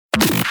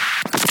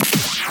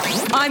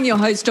I'm your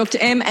host, Dr.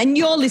 M, and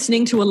you're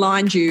listening to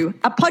Aligned You,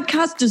 a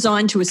podcast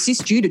designed to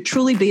assist you to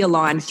truly be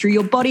aligned through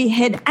your body,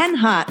 head, and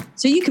heart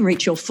so you can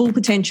reach your full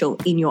potential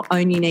in your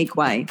own unique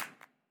way.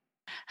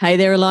 Hey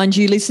there, Aligned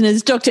You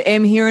listeners. Dr.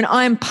 M here, and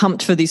I'm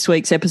pumped for this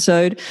week's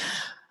episode.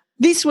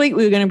 This week,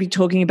 we're going to be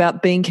talking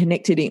about being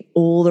connected in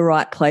all the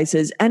right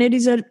places, and it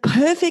is a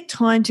perfect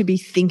time to be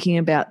thinking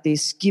about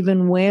this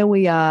given where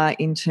we are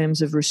in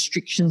terms of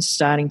restrictions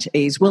starting to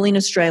ease. Well, in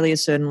Australia,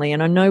 certainly,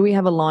 and I know we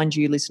have Aligned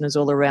You listeners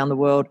all around the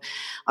world.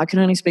 I can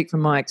only speak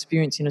from my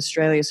experience in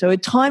Australia, so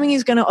timing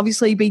is going to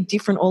obviously be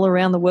different all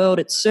around the world.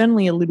 It's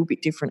certainly a little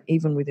bit different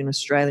even within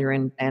Australia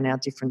and our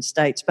different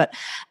states. But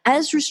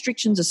as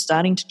restrictions are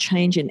starting to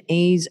change and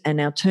ease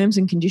and our terms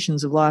and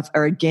conditions of life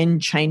are again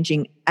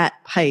changing at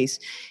pace,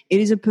 it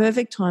is a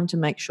perfect time to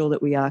make sure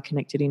that we are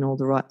connected in all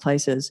the right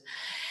places.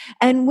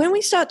 And when we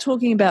start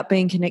talking about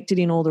being connected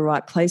in all the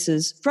right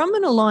places, from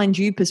an Aligned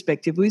You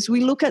perspective, is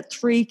we look at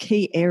three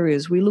key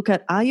areas. We look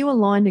at, are you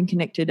aligned and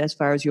connected as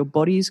far as your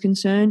body is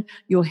concerned,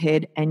 your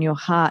head and your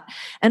heart?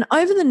 And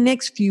over the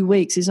next few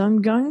weeks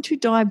I'm going to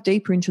dive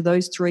deeper into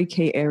those three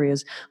key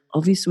areas.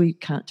 Obviously, we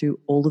can't do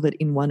all of it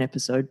in one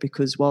episode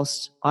because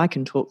whilst I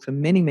can talk for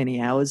many, many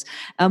hours,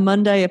 our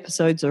Monday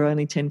episodes are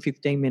only 10,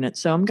 15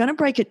 minutes. So I'm going to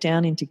break it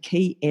down into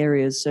key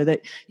areas so that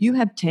you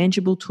have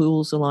tangible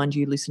tools, Aligned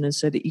You listeners,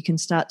 so that you can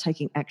start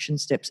taking action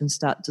steps and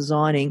start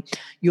designing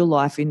your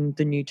life in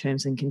the new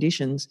terms and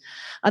conditions.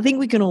 I think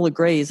we can all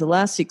agree is the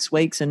last 6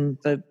 weeks, and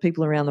for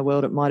people around the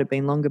world it might have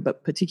been longer,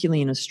 but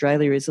particularly in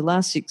Australia, is the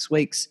last 6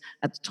 weeks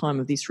at the time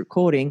of this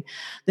recording,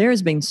 there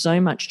has been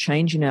so much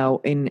change in our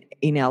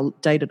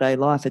day-to-day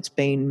life. It's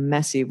been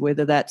massive,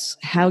 whether that's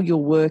how you're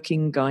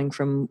working, going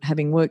from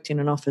having worked in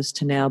an office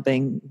to now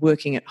being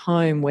working at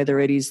home, whether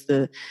it is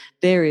the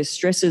various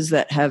stresses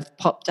that have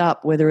popped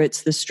up, whether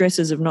it's the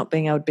stresses of not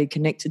being able to be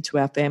connected to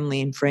our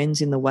family and friends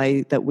in the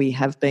way that we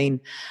have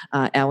been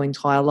our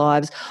entire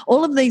lives.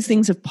 All of these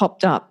things have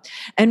popped up.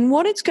 And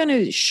what it's going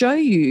to show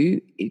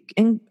you,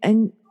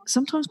 and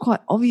sometimes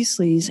quite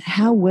obviously, is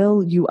how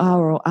well you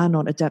are or are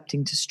not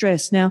adapting to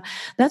stress. Now,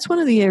 that's one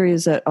of the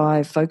areas that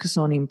I focus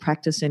on in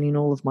practice and in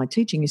all of my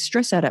teaching is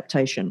stress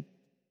adaptation,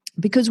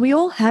 because we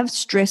all have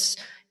stress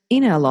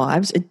in our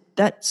lives.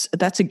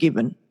 That's a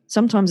given.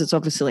 Sometimes it's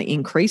obviously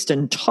increased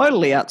and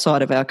totally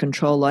outside of our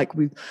control, like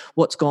with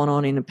what's gone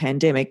on in a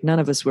pandemic. None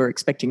of us were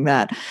expecting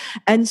that.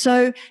 And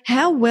so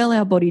how well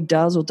our body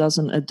does or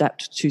doesn't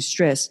adapt to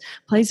stress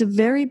plays a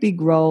very big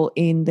role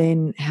in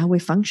then how we're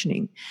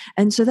functioning.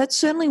 And so that's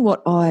certainly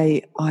what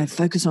I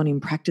focus on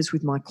in practice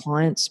with my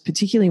clients,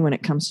 particularly when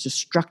it comes to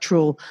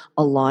structural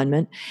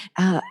alignment,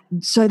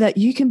 so that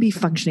you can be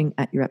functioning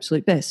at your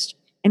absolute best.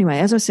 Anyway,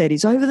 as I said,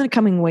 is over the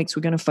coming weeks,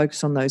 we're going to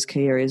focus on those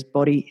key areas,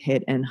 body,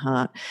 head, and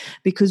heart,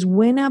 because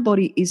when our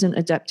body isn't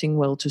adapting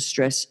well to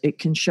stress, it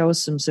can show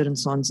us some certain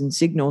signs and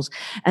signals.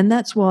 And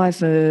that's why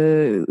if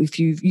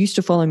you used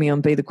to follow me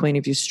on Be the Queen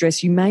of Your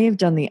Stress, you may have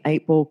done the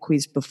 8-ball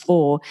quiz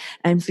before.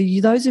 And for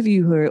those of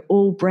you who are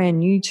all brand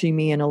new to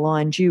me and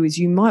Aligned You, is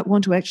you might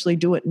want to actually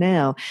do it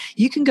now.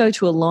 You can go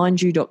to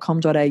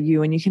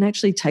alignedyou.com.au and you can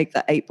actually take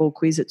the 8-ball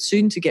quiz. It's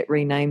soon to get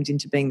renamed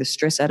into being the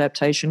stress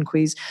adaptation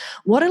quiz.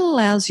 What it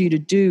allows you to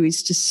do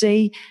is to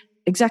see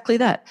exactly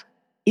that.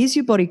 Is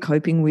your body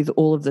coping with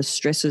all of the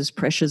stresses,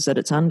 pressures that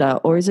it's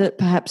under, or is it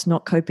perhaps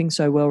not coping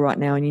so well right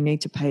now and you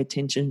need to pay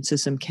attention to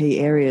some key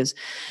areas?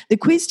 The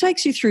quiz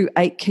takes you through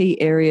 8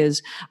 key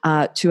areas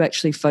to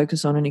actually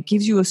focus on, and it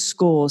gives you a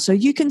score. So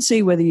you can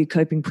see whether you're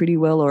coping pretty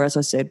well or, as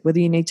I said, whether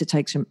you need to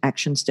take some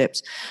action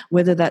steps,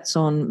 whether that's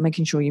on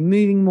making sure you're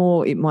moving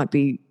more. It might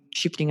be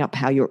shifting up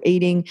how you're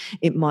eating.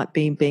 It might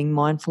be being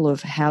mindful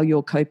of how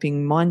you're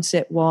coping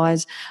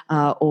mindset-wise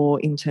or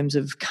in terms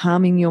of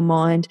calming your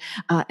mind,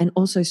 and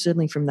also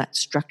certainly from that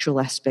structural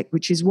aspect,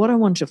 which is what I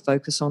want to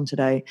focus on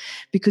today,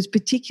 because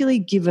particularly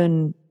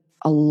given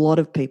a lot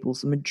of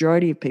people's, the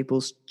majority of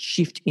people's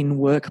shift in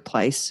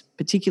workplace,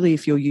 particularly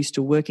if you're used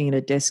to working at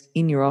a desk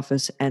in your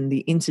office and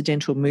the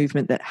incidental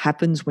movement that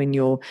happens when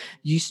you're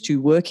used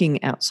to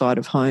working outside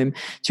of home,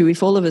 to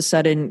if all of a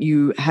sudden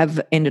you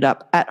have ended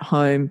up at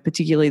home,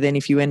 particularly then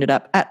if you ended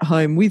up at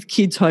home with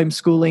kids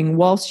homeschooling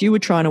whilst you were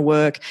trying to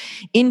work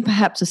in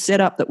perhaps a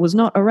setup that was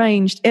not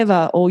arranged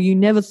ever, or you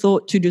never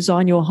thought to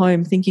design your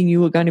home thinking you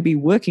were going to be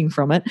working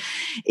from it,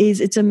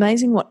 it's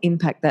amazing what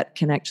impact that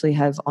can actually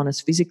have on us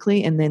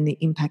physically, and then the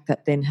impact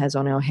that then has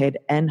on our head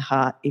and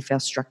heart if our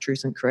structure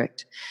isn't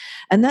correct.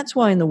 And that's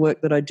why in the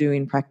work that I do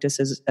in practice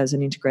as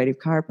an integrative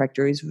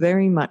chiropractor is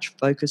very much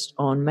focused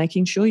on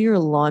making sure your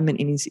alignment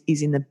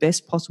is in the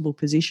best possible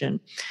position,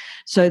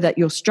 so that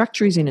your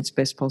structure is in its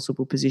best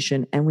possible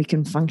position and we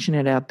can function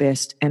at our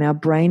best and our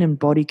brain and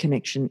body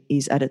connection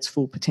is at its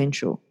full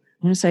potential.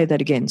 I'm going to say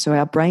that again. So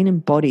our brain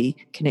and body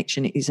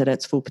connection is at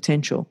its full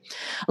potential.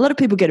 A lot of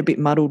people get a bit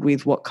muddled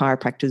with what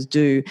chiropractors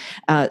do.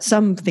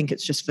 Some think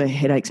it's just for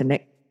headaches and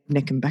neck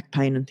and back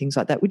pain and things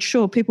like that, which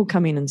sure, people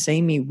come in and see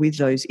me with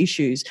those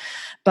issues.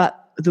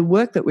 But the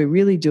work that we're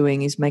really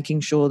doing is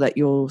making sure that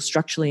you're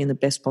structurally in the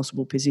best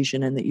possible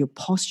position and that your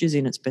posture's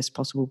in its best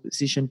possible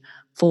position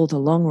for the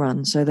long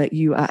run so that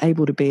you are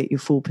able to be at your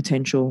full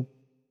potential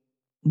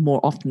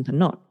more often than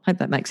not. Hope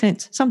that makes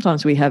sense.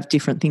 Sometimes we have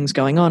different things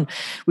going on,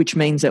 which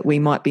means that we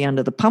might be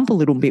under the pump a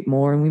little bit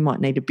more and we might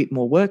need a bit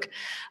more work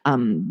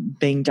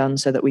being done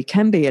so that we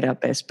can be at our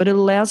best, but it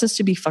allows us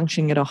to be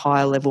functioning at a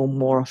higher level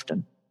more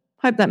often.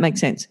 Hope that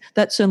makes sense.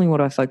 That's certainly what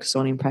I focus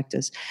on in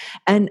practice.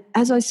 And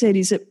as I said,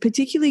 is that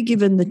particularly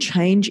given the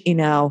change in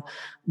our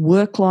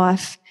work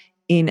life,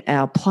 in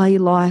our play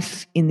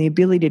life, in the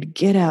ability to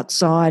get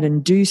outside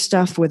and do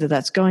stuff, whether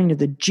that's going to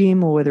the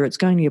gym or whether it's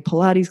going to your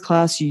Pilates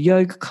class, your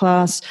yoga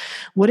class,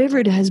 whatever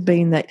it has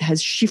been that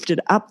has shifted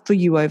up for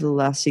you over the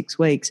last 6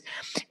 weeks,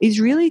 is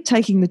really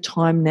taking the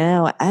time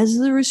now as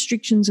the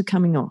restrictions are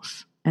coming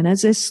off and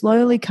as they're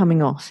slowly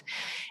coming off,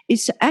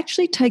 is to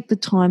actually take the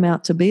time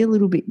out to be a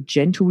little bit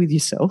gentle with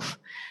yourself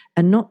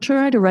and not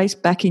try to race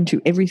back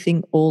into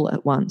everything all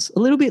at once. A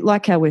little bit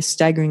like how we're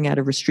staggering out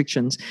of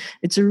restrictions.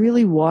 It's a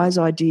really wise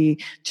idea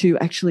to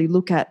actually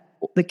look at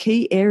the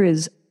key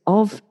areas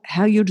of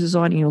how you're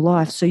designing your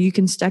life so you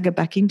can stagger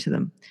back into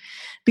them.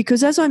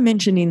 Because as I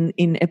mentioned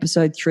in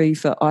episode 3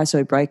 for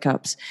ISO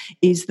breakups,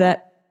 is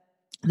that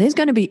there's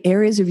going to be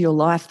areas of your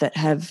life that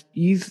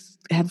you've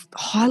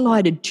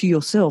highlighted to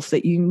yourself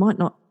that you might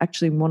not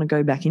actually want to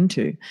go back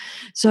into.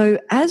 So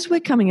as we're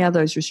coming out of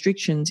those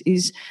restrictions,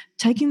 is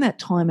taking that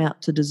time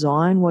out to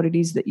design what it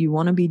is that you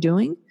want to be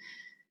doing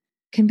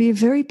can be a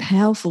very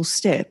powerful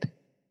step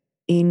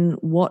in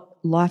what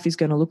life is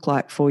going to look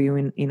like for you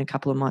in a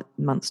couple of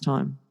months'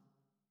 time.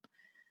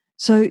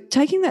 So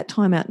taking that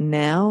time out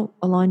now,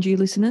 Aligned You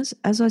listeners,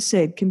 as I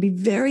said, can be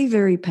very,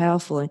 very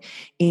powerful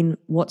in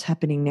what's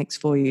happening next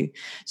for you.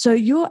 So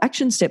your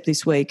action step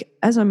this week,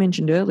 as I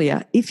mentioned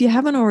earlier, if you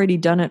haven't already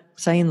done it,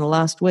 say in the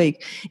last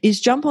week,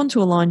 is jump onto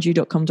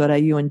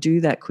alignedyou.com.au and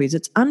do that quiz.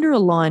 It's under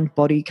Aligned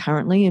Body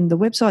currently, and the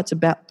website's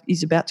about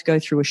to go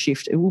through a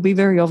shift. It will be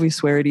very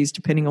obvious where it is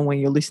depending on when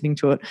you're listening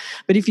to it.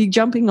 But if you're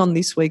jumping on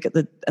this week at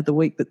the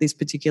week that this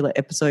particular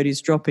episode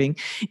is dropping,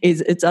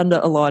 it's under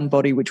Aligned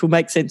Body, which will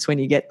make sense when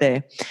you get there.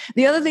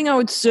 The other thing I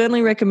would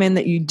certainly recommend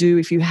that you do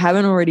if you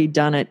haven't already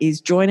done it is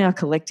join our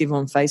collective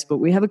on Facebook.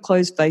 We have a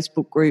closed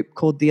Facebook group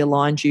called the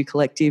Aligned You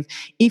Collective.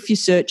 If you're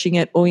searching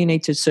it, all you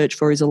need to search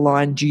for is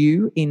Aligned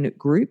You in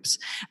groups.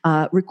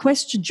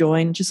 Request to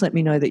join. Just let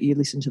me know that you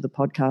listen to the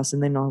podcast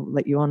and then I'll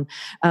let you on.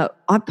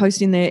 I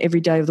post in there every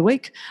day of the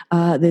week.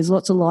 There's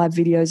lots of live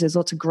videos. There's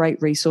lots of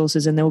great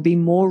resources and there will be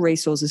more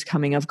resources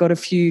coming. I've got a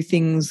few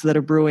things that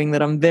are brewing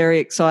that I'm very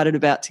excited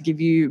about to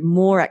give you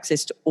more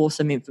access to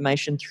awesome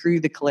information through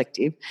the collective.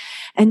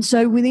 And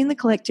so within the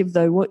collective,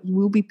 though, what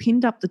will be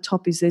pinned up the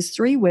top is there's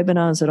 3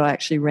 webinars that I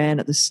actually ran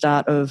at the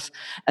start of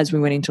as we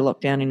went into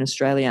lockdown in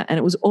Australia. And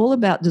it was all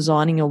about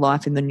designing your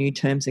life in the new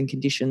terms and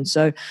conditions.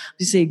 So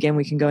obviously, again,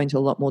 we can go into a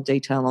lot more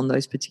detail on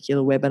those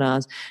particular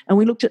webinars. And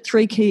we looked at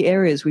 3 key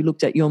areas. We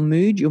looked at your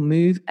mood, your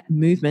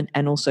movement,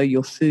 and also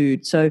your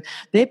food. So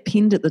they're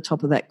pinned at the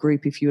top of that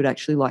group if you would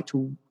actually like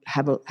to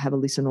have a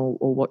listen or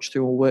watch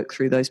through or work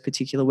through those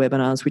particular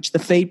webinars, which the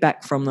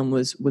feedback from them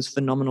was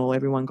phenomenal.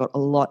 Everyone got a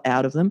lot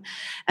out of them.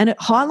 And it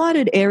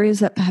highlighted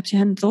areas that perhaps you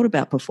hadn't thought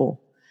about before.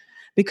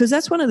 Because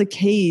that's one of the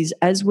keys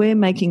as we're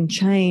making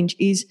change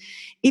is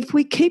if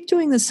we keep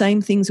doing the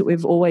same things that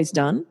we've always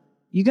done,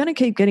 you're going to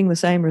keep getting the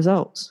same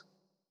results.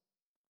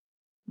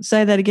 I'll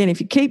say that again.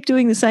 If you keep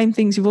doing the same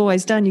things you've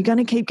always done, you're going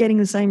to keep getting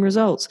the same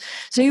results.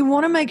 So you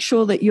want to make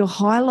sure that you're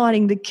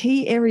highlighting the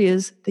key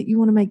areas that you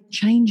want to make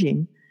change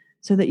in,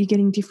 so that you're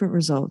getting different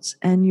results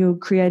and you're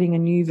creating a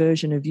new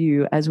version of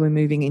you as we're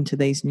moving into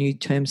these new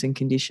terms and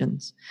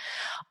conditions.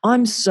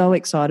 I'm so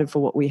excited for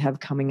what we have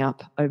coming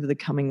up over the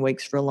coming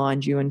weeks for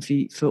Aligned You and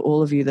for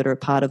all of you that are a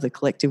part of the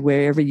collective,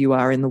 wherever you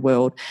are in the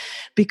world,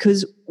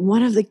 because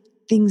one of the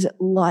things that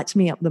lights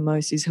me up the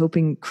most is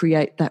helping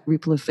create that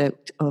ripple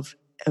effect of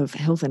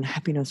health and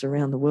happiness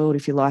around the world,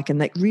 if you like,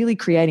 and that really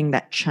creating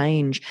that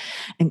change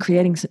and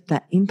creating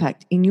that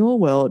impact in your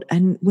world.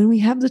 And when we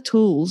have the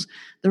tools,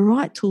 the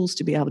right tools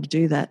to be able to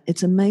do that,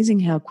 it's amazing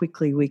how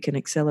quickly we can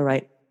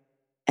accelerate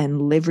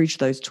and leverage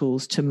those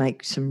tools to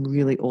make some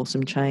really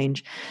awesome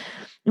change.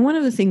 And one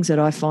of the things that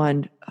I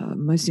find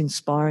most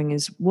inspiring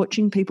is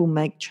watching people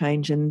make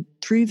change, and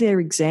through their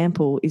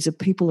example is the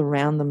people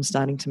around them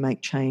starting to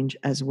make change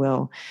as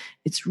well.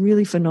 It's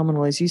really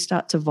phenomenal. As you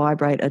start to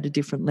vibrate at a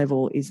different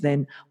level is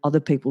then other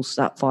people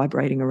start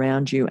vibrating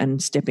around you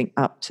and stepping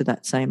up to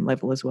that same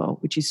level as well,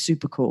 which is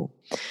super cool.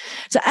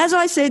 So as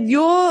I said,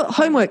 your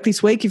homework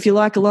this week, if you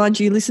like, Aligned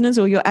You listeners,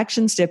 or your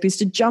action step is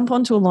to jump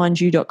onto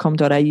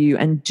alignedyou.com.au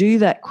and do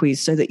that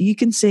quiz so that you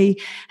can see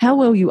how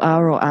well you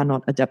are or are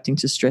not adapting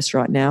to stress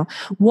right now.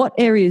 What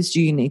areas do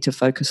you need to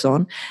focus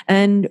on?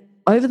 And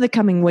over the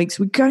coming weeks,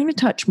 we're going to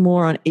touch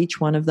more on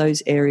each one of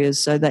those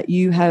areas so that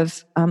you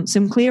have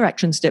some clear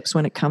action steps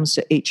when it comes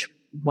to each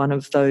one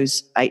of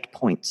those 8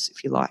 points,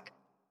 if you like.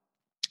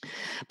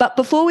 But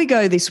before we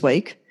go this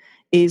week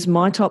is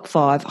my top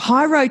 5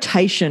 high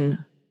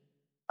rotation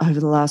over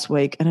the last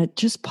week, and it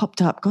just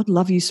popped up. God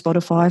love you,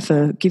 Spotify,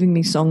 for giving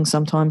me songs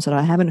sometimes that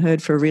I haven't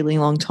heard for a really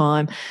long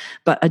time,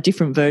 but a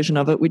different version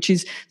of it, which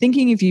is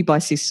Thinking of You by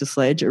Sister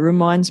Sledge. It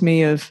reminds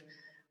me of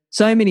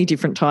so many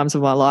different times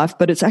of my life,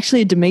 but it's actually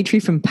a Dimitri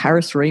from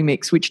Paris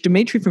remix, which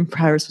Dimitri from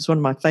Paris was one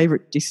of my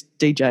favourite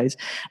DJs.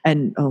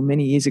 And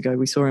many years ago,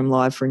 we saw him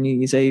live for New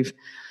Year's Eve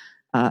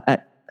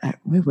at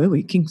where were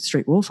we? King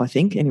Street Wharf, I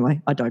think.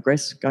 Anyway, I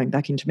digress, going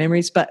back into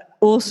memories. But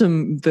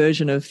awesome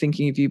version of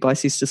Thinking of You by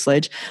Sister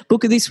Sledge.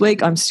 Book of this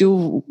week, I'm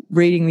still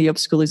reading The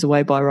Obstacle is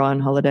Away by Ryan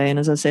Holiday. And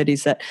as I said,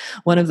 is that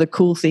one of the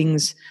cool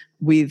things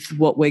with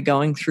what we're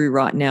going through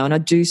right now, and I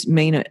do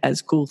mean it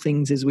as cool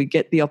things, is we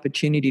get the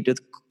opportunity to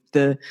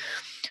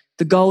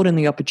the gold and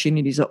the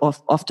opportunities are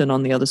often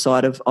on the other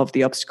side of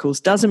the obstacles.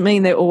 Doesn't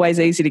mean they're always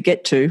easy to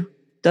get to.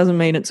 Doesn't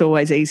mean it's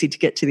always easy to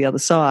get to the other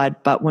side.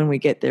 But when we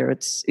get there,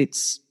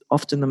 it's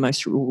often the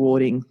most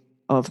rewarding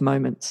of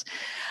moments.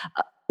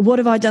 What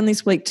have I done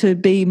this week to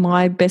be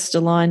my best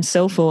aligned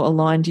self or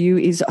aligned you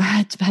is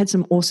I had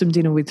some awesome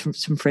dinner with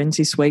some friends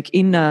this week.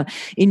 In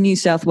New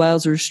South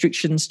Wales, the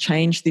restrictions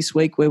changed this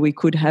week where we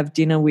could have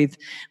dinner with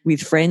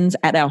friends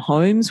at our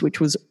homes, which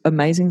was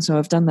amazing. So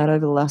I've done that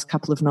over the last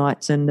couple of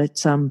nights, and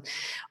it's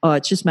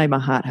just made my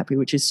heart happy,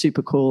 which is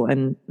super cool,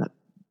 and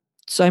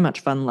so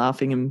much fun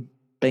laughing and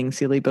being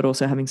silly, but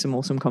also having some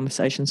awesome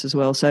conversations as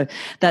well. So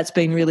that's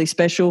been really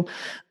special.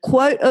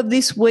 Quote of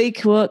this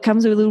week, well, it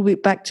comes a little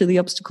bit back to The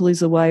Obstacle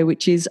is the Way,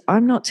 which is,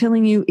 I'm not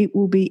telling you it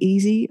will be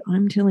easy.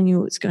 I'm telling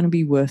you it's going to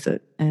be worth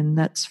it. And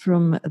that's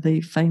from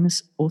the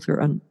famous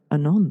author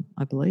Anon,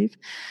 I believe.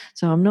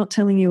 So I'm not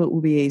telling you it will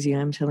be easy.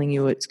 I'm telling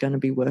you it's going to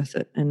be worth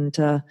it. And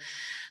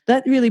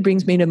that really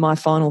brings me to my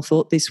final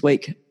thought this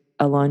week,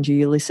 aligned you,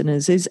 your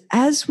listeners, is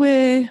as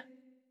we're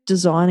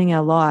designing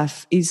our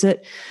life, is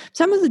that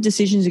some of the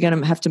decisions you're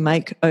going to have to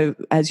make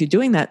as you're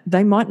doing that,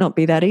 they might not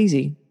be that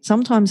easy.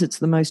 Sometimes it's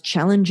the most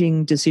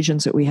challenging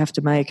decisions that we have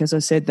to make, as I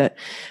said, that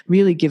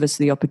really give us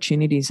the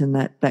opportunities and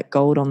that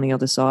gold on the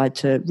other side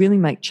to really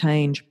make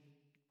change.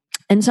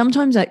 And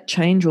sometimes that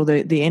change or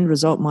the end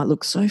result might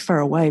look so far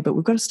away, but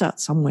we've got to start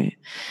somewhere.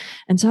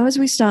 And so as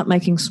we start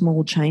making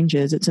small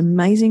changes, it's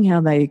amazing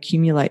how they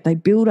accumulate. They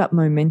build up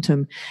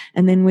momentum.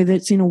 And then whether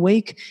it's in a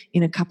week,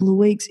 in a couple of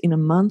weeks, in a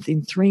month,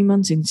 in 3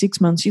 months, in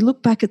 6 months, you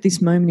look back at this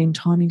moment in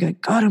time and go,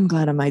 God, I'm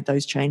glad I made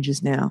those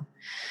changes now.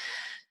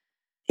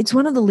 It's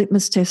one of the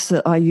litmus tests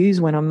that I use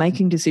when I'm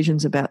making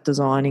decisions about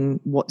designing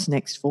what's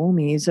next for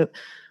me, is that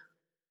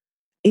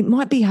it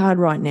might be hard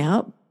right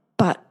now,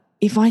 but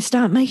if I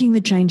start making the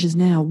changes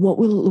now, what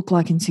will it look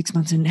like in 6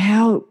 months, and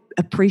how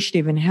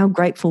appreciative and how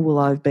grateful will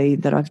I be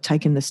that I've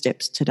taken the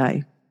steps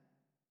today?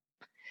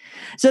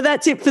 So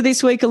that's it for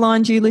this week,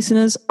 Aligned You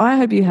listeners. I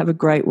hope you have a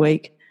great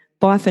week.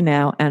 Bye for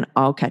now, and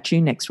I'll catch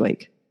you next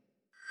week.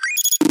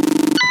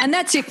 And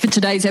that's it for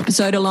today's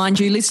episode, Aligned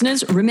You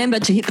listeners. Remember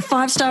to hit the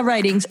 5-star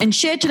ratings and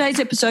share today's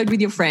episode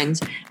with your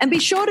friends. And be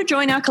sure to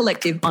join our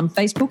collective on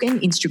Facebook and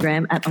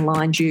Instagram at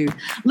Aligned You.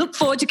 Look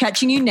forward to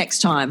catching you next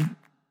time.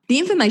 The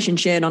information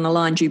shared on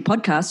Aligned You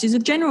podcast is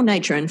of general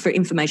nature and for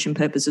information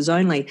purposes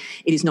only.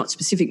 It is not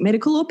specific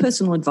medical or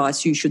personal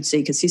advice. You should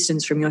seek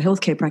assistance from your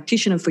healthcare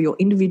practitioner for your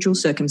individual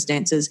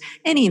circumstances.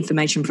 Any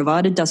information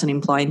provided doesn't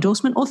imply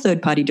endorsement or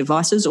third-party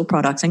devices or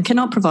products and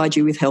cannot provide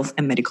you with health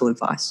and medical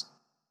advice.